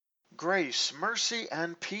Grace, mercy,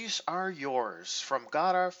 and peace are yours from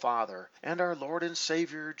God our Father and our Lord and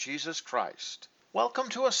Savior Jesus Christ. Welcome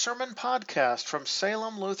to a sermon podcast from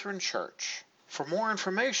Salem Lutheran Church. For more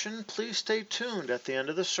information, please stay tuned at the end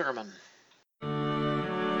of the sermon.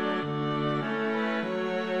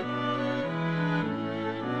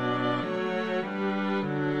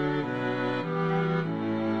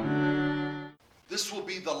 This will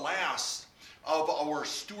be the last of our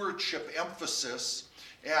stewardship emphasis,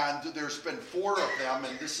 and there's been 4 of them,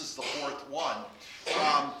 and this is the 4th one.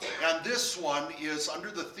 And this one is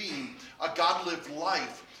under the theme, A God-Lived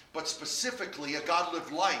Life, but specifically, a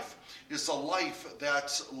God-lived life is a life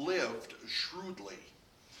that's lived shrewdly.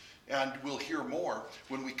 And we'll hear more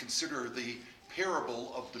when we consider the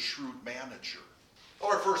parable of the shrewd manager.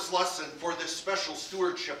 Our first lesson for this special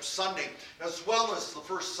Stewardship Sunday, as well as the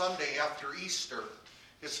first Sunday after Easter,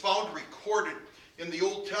 is found recorded in the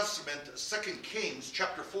Old Testament, 2 Kings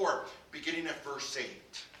chapter 4, beginning at verse 8.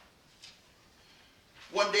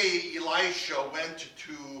 One day Elisha went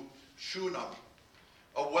to Shunem.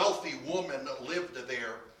 A wealthy woman lived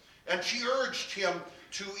there, and she urged him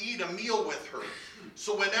to eat a meal with her.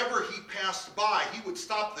 So whenever he passed by, he would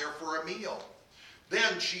stop there for a meal.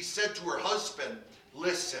 Then she said to her husband,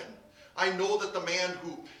 "Listen, I know that the man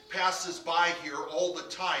who passes by here all the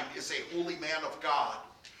time is a holy man of God.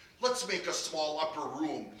 Let's make a small upper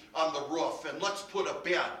room on the roof, and let's put a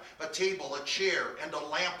bed, a table, a chair, and a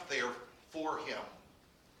lamp there for him.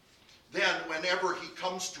 Then whenever he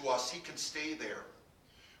comes to us, he can stay there."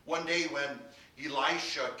 One day when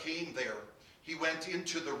Elisha came there, he went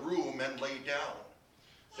into the room and lay down.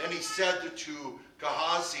 Then he said to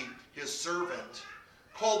Gehazi, his servant,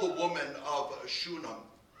 "Call the woman of Shunem."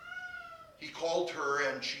 He called her,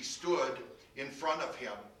 and she stood in front of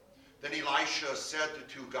him. Then Elisha said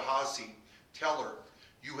to Gehazi, "Tell her,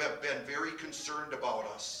 you have been very concerned about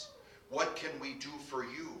us. What can we do for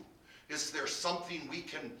you? Is there something we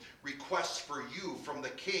can request for you from the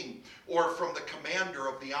king or from the commander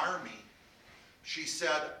of the army?" She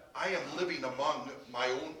said, "I am living among my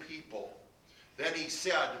own people." Then he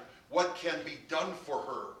said, "What can be done for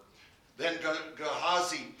her?" Then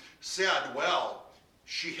Gehazi said, "Well,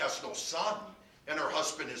 she has no son, and her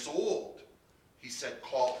husband is old." He said,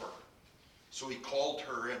 "Call her." So he called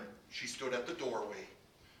her, and she stood at the doorway.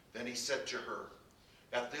 Then he said to her,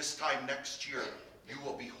 "At this time next year, you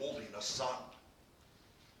will be holding a son."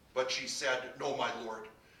 But she said, "No, my lord,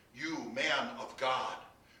 you, man of God,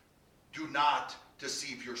 do not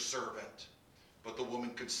deceive your servant." But the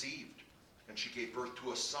woman conceived, and she gave birth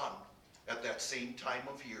to a son at that same time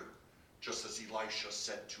of year, just as Elisha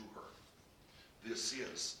said to her. This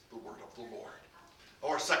is the word of the Lord.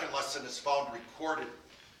 Our second lesson is found recorded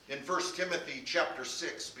in 1 Timothy chapter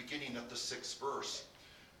 6, beginning at the 6th verse.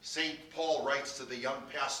 St. Paul writes to the young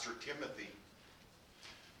pastor Timothy,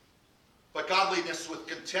 "But godliness with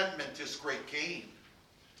contentment is great gain.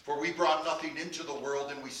 For we brought nothing into the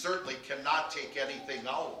world, and we certainly cannot take anything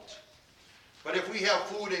out. But if we have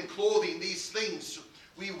food and clothing, these things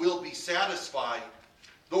we will be satisfied.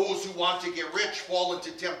 Those who want to get rich fall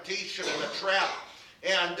into temptation and a trap,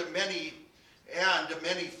 and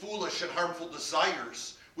many foolish and harmful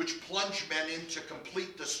desires, which plunge men into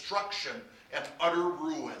complete destruction and utter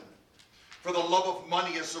ruin. For the love of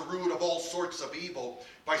money is the root of all sorts of evil.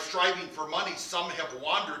 By striving for money, some have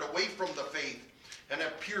wandered away from the faith and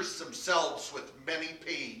have pierced themselves with many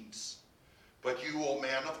pains. But you, O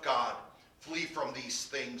man of God, flee from these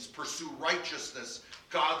things. Pursue righteousness,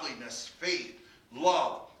 godliness, faith,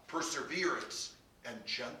 love, perseverance, and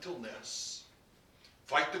gentleness.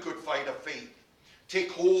 Fight the good fight of faith.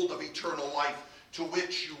 Take hold of eternal life, to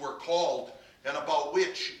which you were called, and about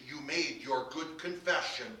which you made your good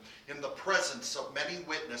confession in the presence of many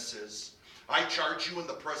witnesses. I charge you in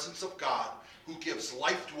the presence of God, who gives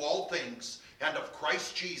life to all things, and of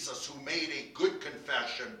Christ Jesus, who made a good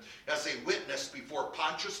confession as a witness before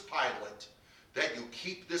Pontius Pilate, that you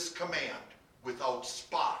keep this command without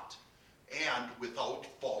spot and without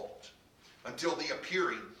fault, until the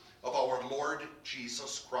appearing of our Lord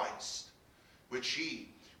Jesus Christ, which he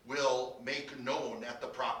will make known at the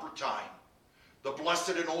proper time. The blessed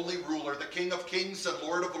and only ruler, the King of kings and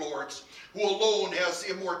Lord of lords, who alone has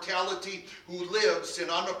immortality, who lives in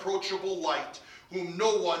unapproachable light, whom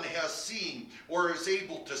no one has seen or is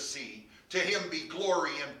able to see. To him be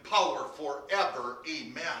glory and power forever.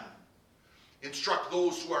 Amen. Instruct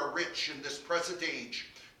those who are rich in this present age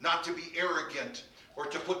not to be arrogant or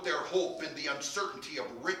to put their hope in the uncertainty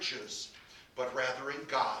of riches, but rather in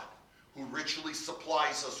God, who richly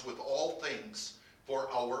supplies us with all things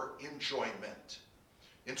for our enjoyment.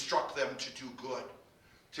 Instruct them to do good,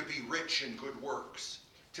 to be rich in good works,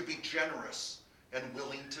 to be generous and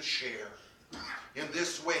willing to share. In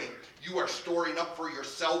this way, you are storing up for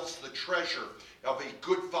yourselves the treasure of a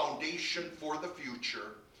good foundation for the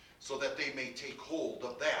future, so that they may take hold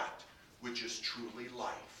of that which is truly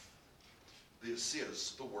life. This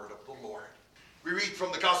is the word of the Lord. We read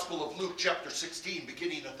from the Gospel of Luke chapter 16,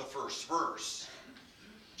 beginning at the first verse.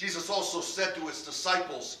 Jesus also said to his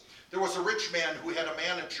disciples, there was a rich man who had a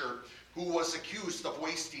manager who was accused of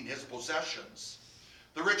wasting his possessions.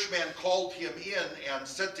 The rich man called him in and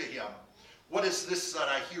said to him, what is this that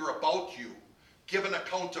I hear about you? Give an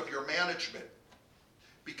account of your management,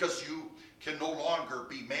 because you can no longer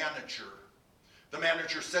be manager. The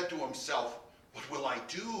manager said to himself, what will I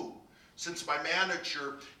do? Since my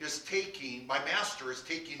master is taking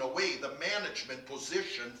away the management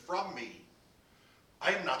position from me.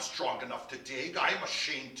 I am not strong enough to dig. I am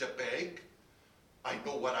ashamed to beg. I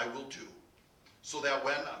know what I will do, so that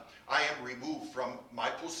when I am removed from my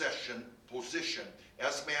position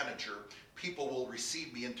as manager, people will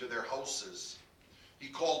receive me into their houses. He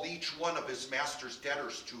called each one of his master's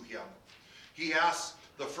debtors to him. He asked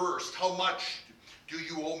the first, how much do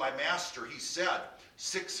you owe my master? He said,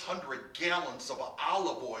 600 gallons of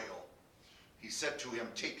olive oil. He said to him,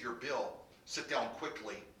 take your bill, sit down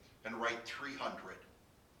quickly, and write 300.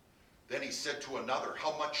 Then he said to another,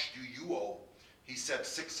 how much do you owe? He said,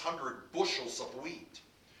 600 bushels of wheat.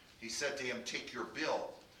 He said to him, take your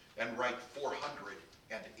bill and write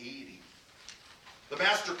 480. The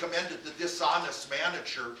master commended the dishonest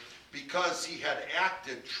manager because he had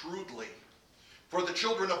acted shrewdly. For the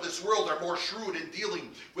children of this world are more shrewd in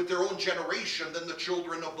dealing with their own generation than the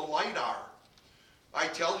children of the light are. I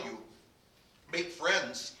tell you, make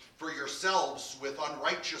friends for yourselves with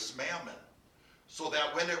unrighteous mammon, so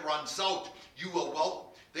that when it runs out,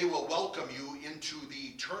 they will welcome you into the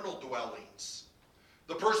eternal dwellings.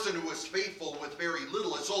 The person who is faithful with very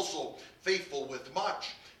little is also faithful with much,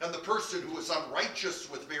 and the person who is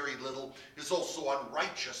unrighteous with very little is also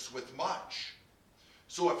unrighteous with much.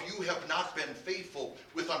 So if you have not been faithful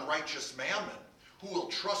with unrighteous mammon, who will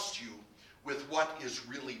trust you with what is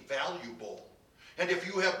really valuable? And if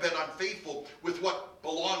you have been unfaithful with what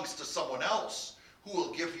belongs to someone else, who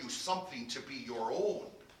will give you something to be your own?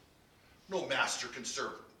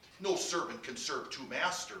 No servant can serve two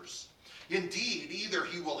masters. Indeed, either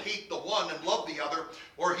he will hate the one and love the other,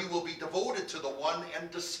 or he will be devoted to the one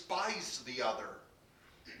and despise the other.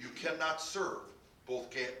 You cannot serve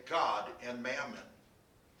both God and mammon.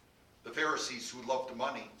 The Pharisees who loved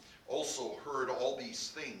money also heard all these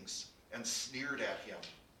things and sneered at him.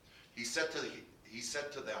 He said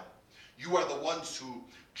to them, you are the ones who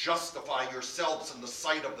justify yourselves in the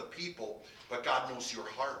sight of the people, but God knows your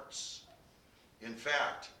hearts. In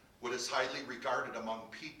fact, what is highly regarded among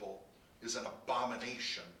people is an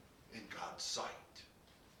abomination in God's sight.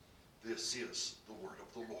 This is the word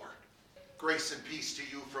of the Lord. Grace and peace to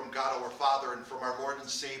you from God our Father and from our Lord and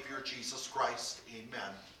Savior Jesus Christ.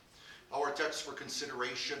 Amen. Our text for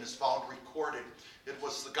consideration is found recorded. It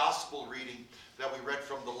was the gospel reading that we read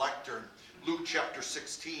from the lectern, Luke chapter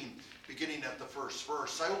 16, beginning at the first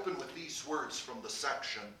verse. I open with these words from the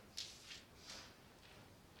section.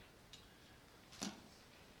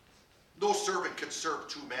 No servant can serve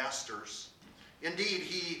two masters. Indeed,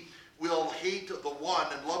 he will hate the one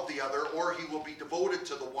and love the other, or he will be devoted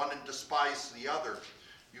to the one and despise the other.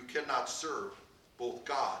 You cannot serve both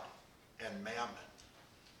God and mammon.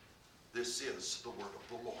 This is the word of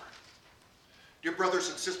the Lord. Dear brothers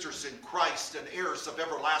and sisters in Christ and heirs of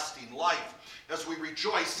everlasting life, as we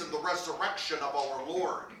rejoice in the resurrection of our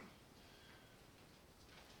Lord,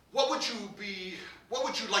 what would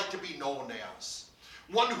you like to be known as?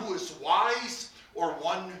 One who is wise or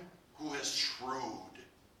one who is shrewd?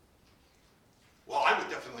 Well, I would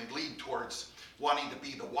definitely lean towards wanting to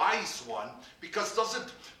be the wise one, because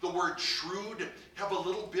doesn't the word shrewd have a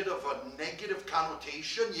little bit of a negative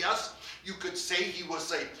connotation? Yes, you could say he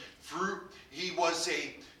was a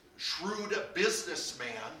shrewd businessman,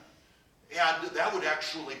 and that would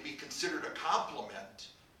actually be considered a compliment.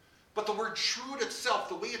 But the word shrewd itself,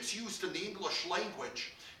 the way it's used in the English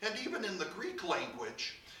language, and even in the Greek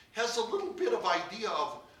language, has a little bit of idea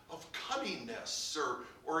of cunningness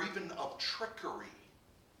or even of trickery.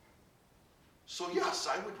 So yes,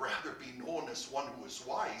 I would rather be known as one who is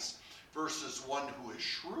wise versus one who is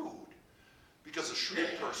shrewd. Because a shrewd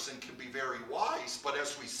person can be very wise, but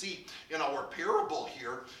as we see in our parable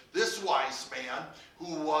here, this wise man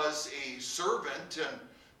who was a servant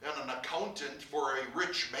and an accountant for a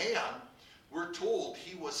rich man, we're told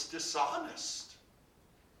he was dishonest.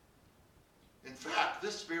 In fact,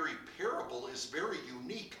 this very parable is very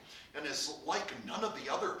unique and is like none of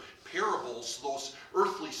the other parables, those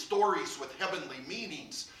earthly stories with heavenly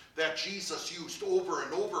meanings that Jesus used over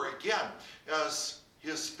and over again as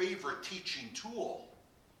his favorite teaching tool.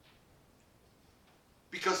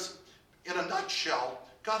 Because in a nutshell,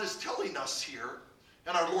 God is telling us here,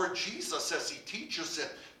 and our Lord Jesus, as he teaches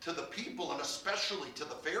it to the people and especially to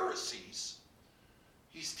the Pharisees,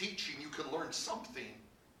 he's teaching you can learn something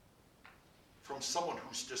from someone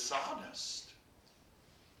who's dishonest.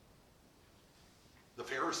 The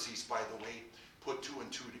Pharisees, by the way, put two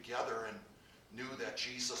and two together and knew that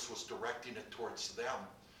Jesus was directing it towards them.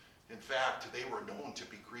 In fact, they were known to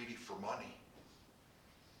be greedy for money.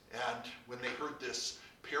 And when they heard this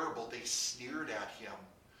parable, they sneered at him.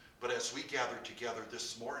 But as we gather together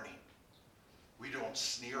this morning, we don't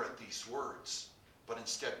sneer at these words, but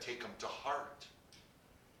instead take them to heart.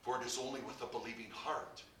 For it is only with a believing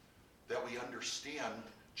heart that we understand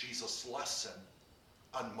Jesus' lesson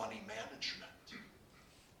on money management.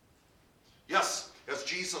 Yes, as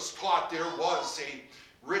Jesus taught, there was a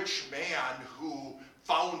rich man who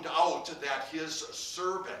found out that his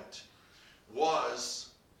servant was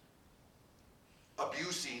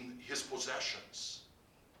abusing his possessions.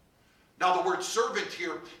 Now, the word servant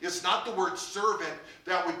here is not the word servant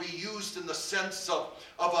that would be used in the sense of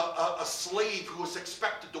a slave who was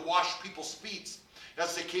expected to wash people's feet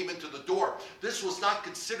as they came into the door. This was not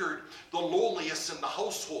considered the lowliest in the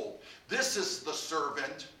household. This is the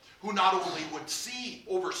servant who not only would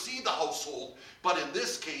oversee the household, but in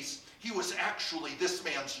this case, he was actually this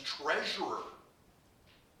man's treasurer.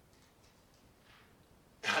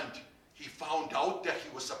 And he found out that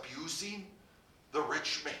he was abusing the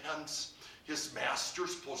rich man's, his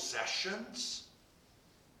master's possessions.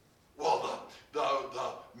 Well,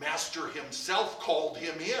 the master himself called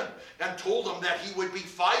him in and told him that he would be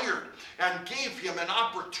fired and gave him an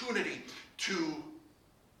opportunity to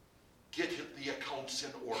get the accounts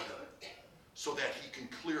in order so that he can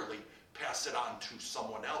clearly pass it on to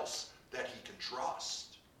someone else that he can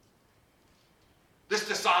trust. This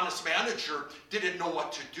dishonest manager didn't know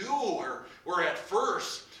what to do, or at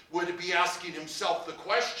first would be asking himself the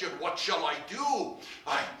question, what shall I do?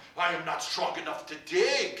 I am not strong enough to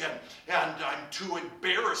dig, and I'm too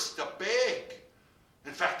embarrassed to beg.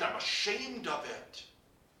 In fact, I'm ashamed of it.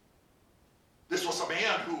 This was a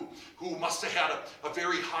man who must have had a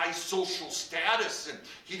very high social status, and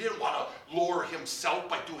he didn't want to lower himself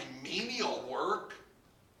by doing menial work.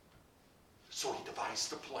 So he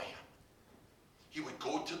devised a plan. He would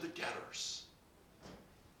go to the debtors,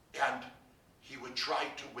 and he would try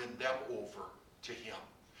to win them over to him.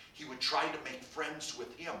 He would try to make friends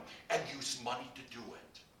with him and use money to do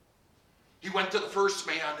it. He went to the first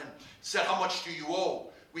man and said, how much do you owe?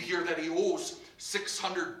 We hear that he owes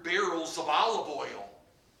 600 barrels of olive oil.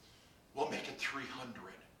 We'll make it 300.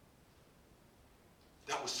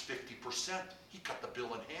 That was 50%. He cut the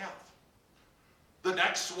bill in half. The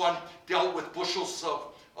next one dealt with bushels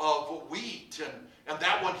of wheat, and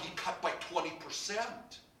that one he cut by 20%.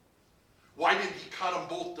 Why did he cut them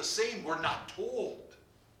both the same? We're not told.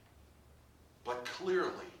 But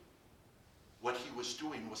clearly, what he was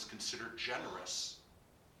doing was considered generous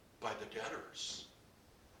by the debtors,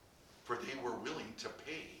 for they were willing to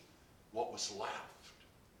pay what was left.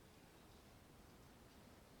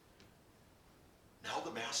 Now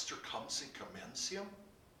the master comes and commends him.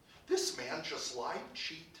 This man just lied,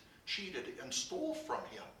 cheated, and stole from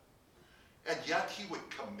him. And yet he would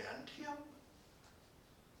commend him?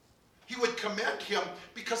 He would commend him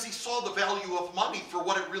because he saw the value of money for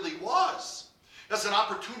what it really was, as an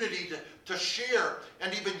opportunity to share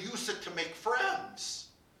and even use it to make friends.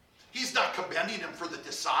 He's not commending him for the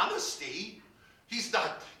dishonesty. He's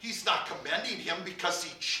not commending him because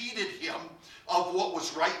he cheated him of what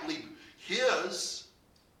was rightly his.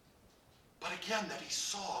 But again, that he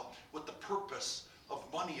saw what the purpose of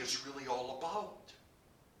money is really all about.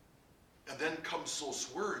 And then comes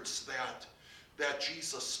those words that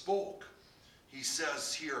Jesus spoke. He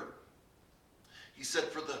says here, he said,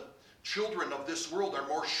 for the children of this world are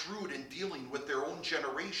more shrewd in dealing with their own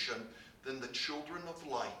generation than the children of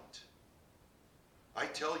light. I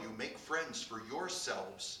tell you, make friends for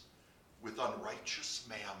yourselves with unrighteous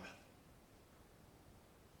mammon.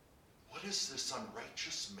 What is this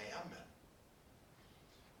unrighteous mammon?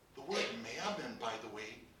 The word mammon, by the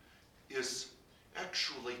way, is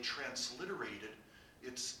actually transliterated.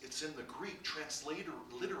 It's in the Greek,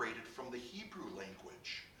 transliterated from the Hebrew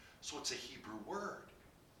language. So it's a Hebrew word.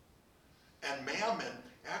 And mammon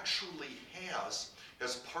actually has,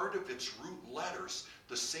 as part of its root letters,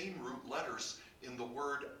 the same root letters in the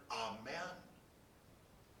word amen.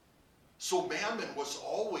 So mammon was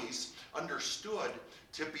always understood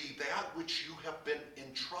to be that which you have been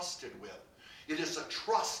entrusted with. It is a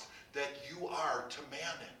trust that you are to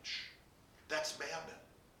manage. That's mammon.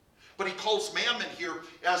 But he calls mammon here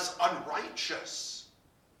as unrighteous,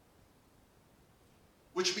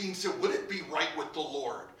 which means it wouldn't be right with the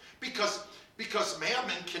Lord, because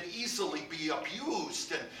mammon can easily be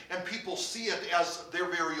abused, and people see it as their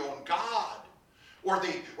very own God. Or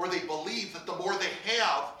they believe that the more they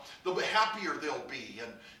have, the happier they'll be.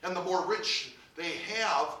 And the more rich they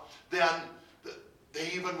have, then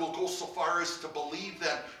they even will go so far as to believe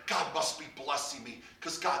that God must be blessing me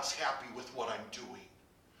because God's happy with what I'm doing.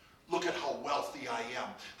 Look at how wealthy I am.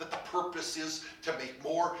 That the purpose is to make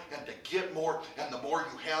more and to get more. And the more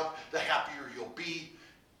you have, the happier you'll be.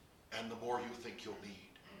 And the more you think you'll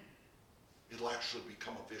need. It'll actually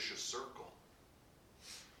become a vicious circle.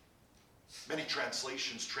 Many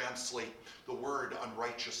translations translate the word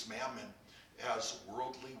unrighteous mammon as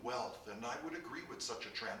worldly wealth. And I would agree with such a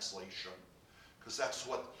translation, because that's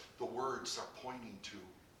what the words are pointing to.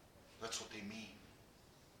 That's what they mean.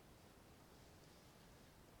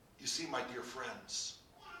 You see, my dear friends,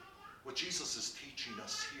 what Jesus is teaching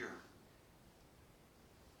us here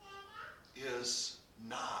is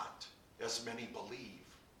not, as many believe,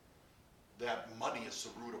 that money is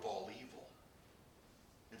the root of all evil.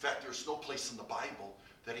 In fact, there's no place in the Bible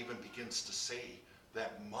that even begins to say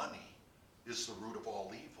that money is the root of all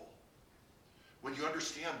evil. When you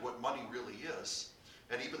understand what money really is,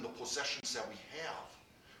 and even the possessions that we have,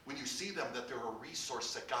 when you see them that they're a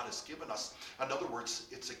resource that God has given us, in other words,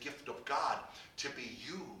 it's a gift of God to be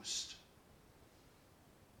used,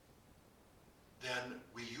 then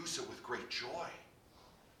we use it with great joy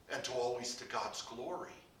and to always to God's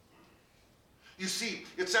glory. You see,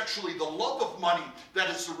 it's actually the love of money that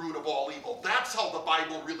is the root of all evil. That's how the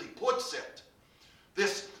Bible really puts it.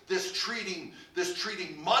 This treating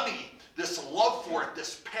money, this love for it,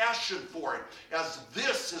 this passion for it, as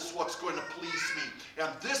this is what's going to please me, and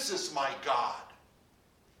this is my God.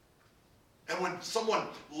 And when someone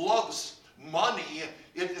loves money,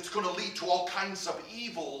 it's going to lead to all kinds of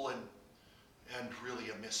evil and really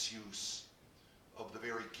a misuse of the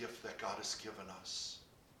very gift that God has given us.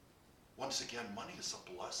 Once again, money is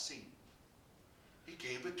a blessing. He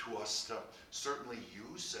gave it to us to certainly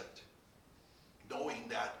use it, knowing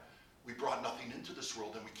that we brought nothing into this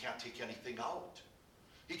world and we can't take anything out.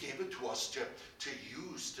 He gave it to us to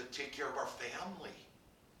use to take care of our family.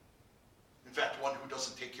 In fact, one who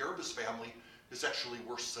doesn't take care of his family is actually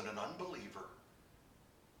worse than an unbeliever.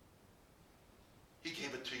 He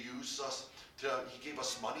gave it to use us. He gave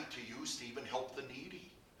us money to use to even help the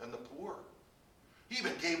needy and the poor. He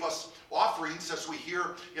even gave us offerings, as we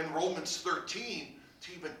hear in Romans 13,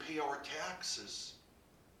 to even pay our taxes.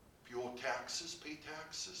 If you owe taxes, pay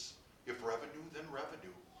taxes. If revenue, then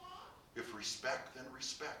revenue. If respect, then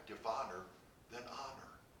respect. If honor, then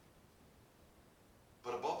honor.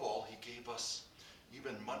 But above all, he gave us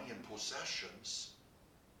even money and possessions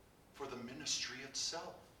for the ministry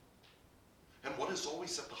itself. And what is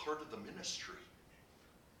always at the heart of the ministry?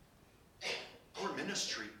 Our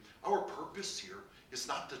ministry, our purpose here is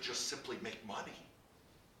not to just simply make money.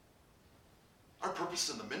 Our purpose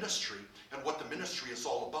in the ministry, and what the ministry is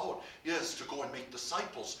all about, is to go and make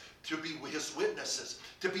disciples, to be his witnesses,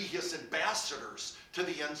 to be his ambassadors to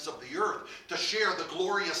the ends of the earth, to share the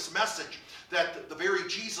glorious message that the very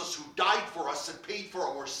Jesus who died for us and paid for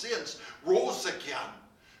our sins rose again.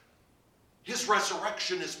 His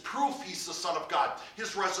resurrection is proof he's the Son of God.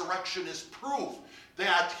 His resurrection is proof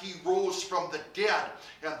that he rose from the dead,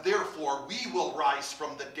 and therefore we will rise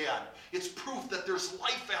from the dead. It's proof that there's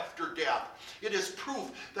life after death. It is proof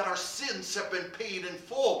that our sins have been paid in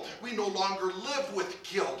full. We no longer live with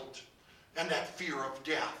guilt and that fear of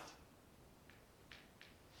death.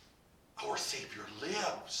 Our Savior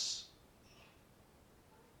lives,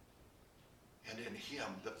 and in him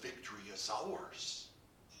the victory is ours.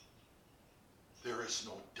 There is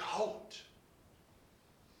no doubt,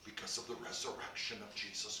 because of the resurrection of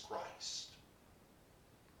Jesus Christ.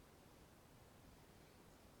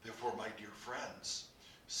 Therefore, my dear friends,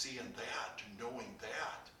 seeing that, knowing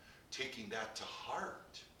that, taking that to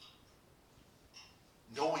heart,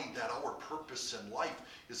 knowing that our purpose in life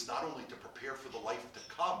is not only to prepare for the life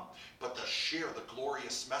to come, but to share the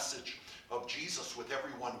glorious message of Jesus with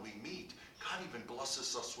everyone we meet. God even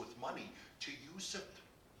blesses us with money to use it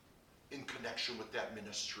in connection with that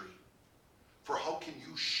ministry. For how can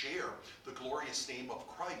you share the glorious name of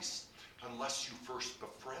Christ unless you first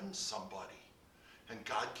befriend somebody? And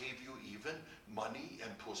God gave you even money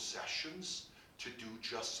and possessions to do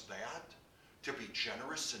just that, to be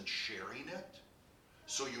generous in sharing it.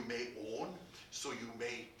 so you may own, so you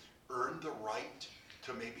may earn the right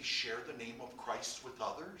to maybe share the name of Christ with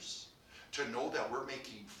others, to know that we're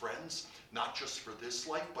making friends, not just for this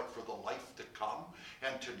life, but for the life to come,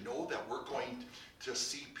 and to know that we're going to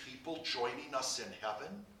see people joining us in heaven,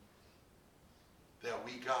 that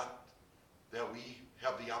we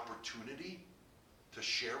have the opportunity to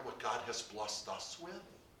share what God has blessed us with.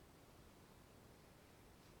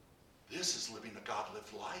 This is living a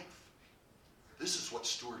God-lived life. This is what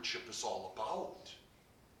stewardship is all about.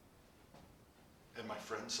 And my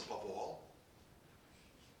friends, above all,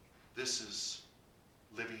 this is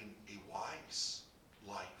living a wise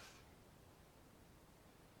life.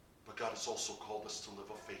 But God has also called us to live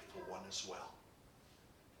a faithful one as well.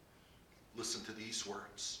 Listen to these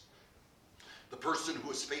words. The person who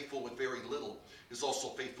is faithful with very little is also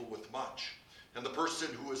faithful with much. And the person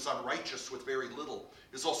who is unrighteous with very little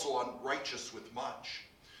is also unrighteous with much.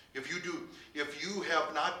 If you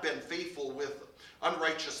have not been faithful with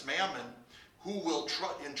unrighteous mammon, who will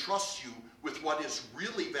entrust you with what is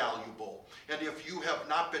really valuable? And if you have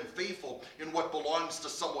not been faithful in what belongs to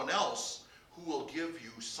someone else, who will give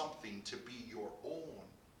you something to be your own?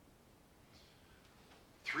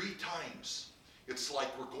 3 times, it's like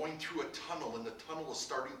we're going through a tunnel, and the tunnel is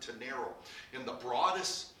starting to narrow. In the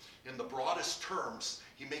broadest terms,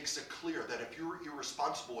 he makes it clear that if you're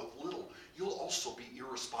irresponsible with little, you'll also be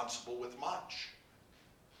irresponsible with much.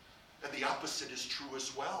 And the opposite is true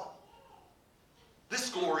as well. This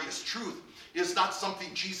glorious truth is not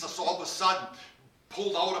something Jesus all of a sudden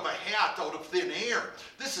pulled out of a hat, out of thin air.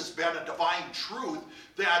 This has been a divine truth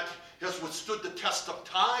that has withstood the test of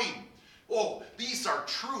time. Oh, these are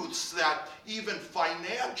truths that even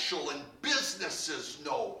financial and businesses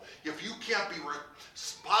know. If you can't be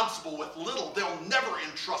responsible with little, they'll never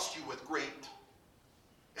entrust you with great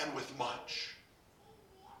and with much.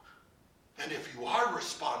 And if you are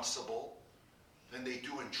responsible, then they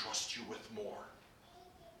do entrust you with more.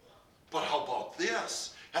 But how about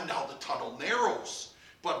this? And now the tunnel narrows.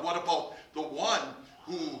 But what about the one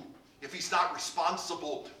who, if he's not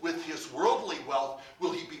responsible with his worldly wealth,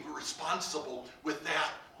 will he be responsible with that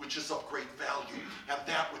which is of great value? And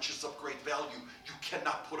that which is of great value, you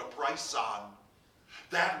cannot put a price on.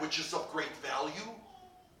 That which is of great value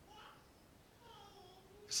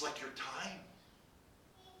is like your time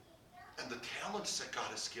and the talents that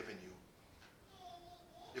God has given you.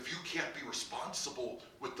 If you can't be responsible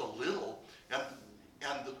with the little and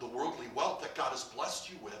the worldly wealth that God has blessed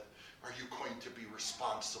you with, are you going to be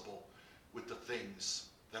responsible with the things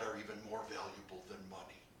that are even more valuable than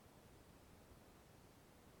money?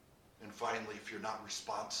 And finally, if you're not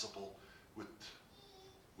responsible with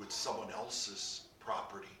someone else's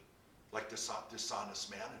property, like this dishonest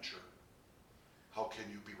manager, how can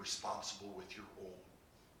you be responsible with your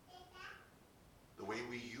own? The way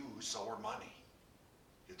we use our money,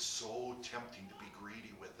 it's so tempting to be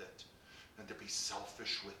greedy with it and to be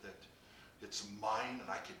selfish with it. It's mine and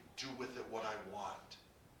I can do with it what I want.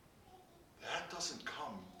 That doesn't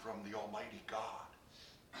come from the Almighty God.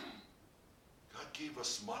 God gave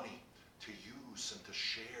us money to use and to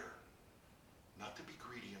share, not to be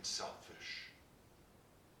greedy and selfish.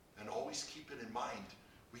 And always keep it in mind,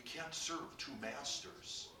 we can't serve 2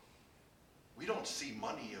 masters. We don't see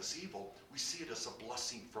money as evil. We see it as a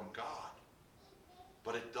blessing from God.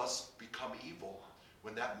 But it does become evil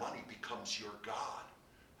when that money becomes your God,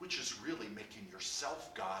 which is really making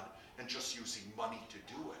yourself God and just using money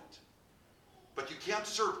to do it. But you can't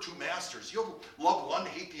serve 2 masters. You'll love one,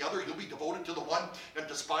 hate the other. You'll be devoted to the one and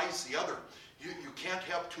despise the other. You can't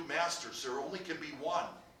have 2 masters. There only can be one.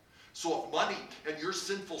 So if money and your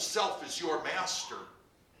sinful self is your master,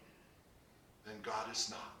 then God is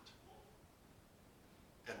not.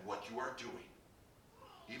 And what you are doing,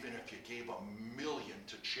 even if you gave $1 million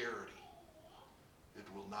to charity, it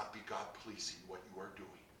will not be God-pleasing what you are doing.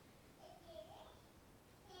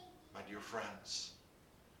 My dear friends,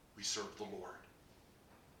 we serve the Lord.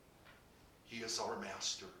 He is our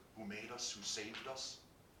master, who made us, who saved us,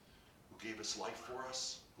 who gave his life for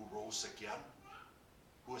us, who rose again,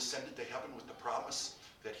 who ascended to heaven with the promise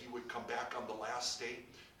that he would come back on the last day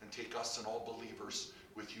and take us and all believers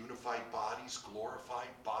with unified bodies, glorified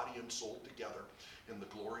body and soul together in the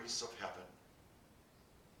glories of heaven.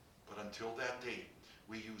 But until that day,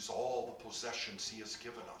 we use all the possessions he has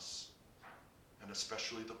given us, and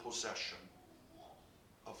especially the possession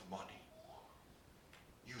of money.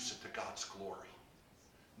 Use it to God's glory,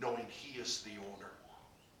 knowing he is the owner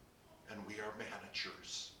and we are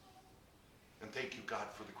managers. And thank you, God,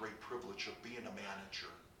 for the great privilege of being a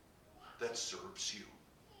manager that serves you.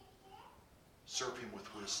 Serve him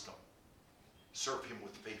with wisdom. Serve him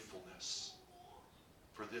with faithfulness.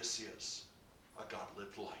 for this is a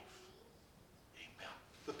God-lived life. Amen.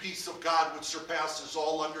 The peace of God which surpasses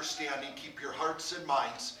all understanding, keep your hearts and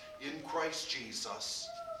minds in Christ Jesus.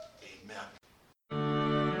 Amen.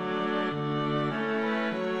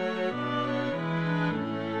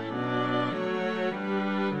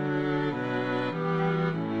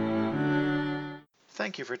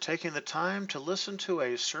 Thank you for taking the time to listen to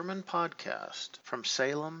a sermon podcast from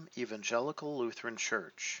Salem Evangelical Lutheran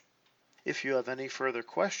Church. If you have any further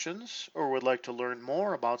questions or would like to learn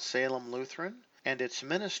more about Salem Lutheran and its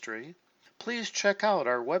ministry, please check out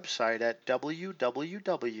our website at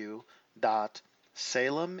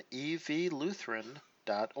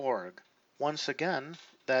www.salemevlutheran.org. Once again,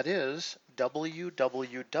 that is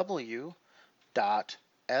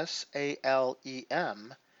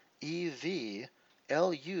www.salemevlutheran.org.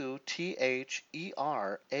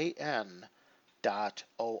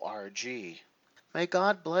 May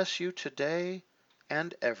God bless you today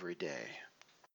and every day.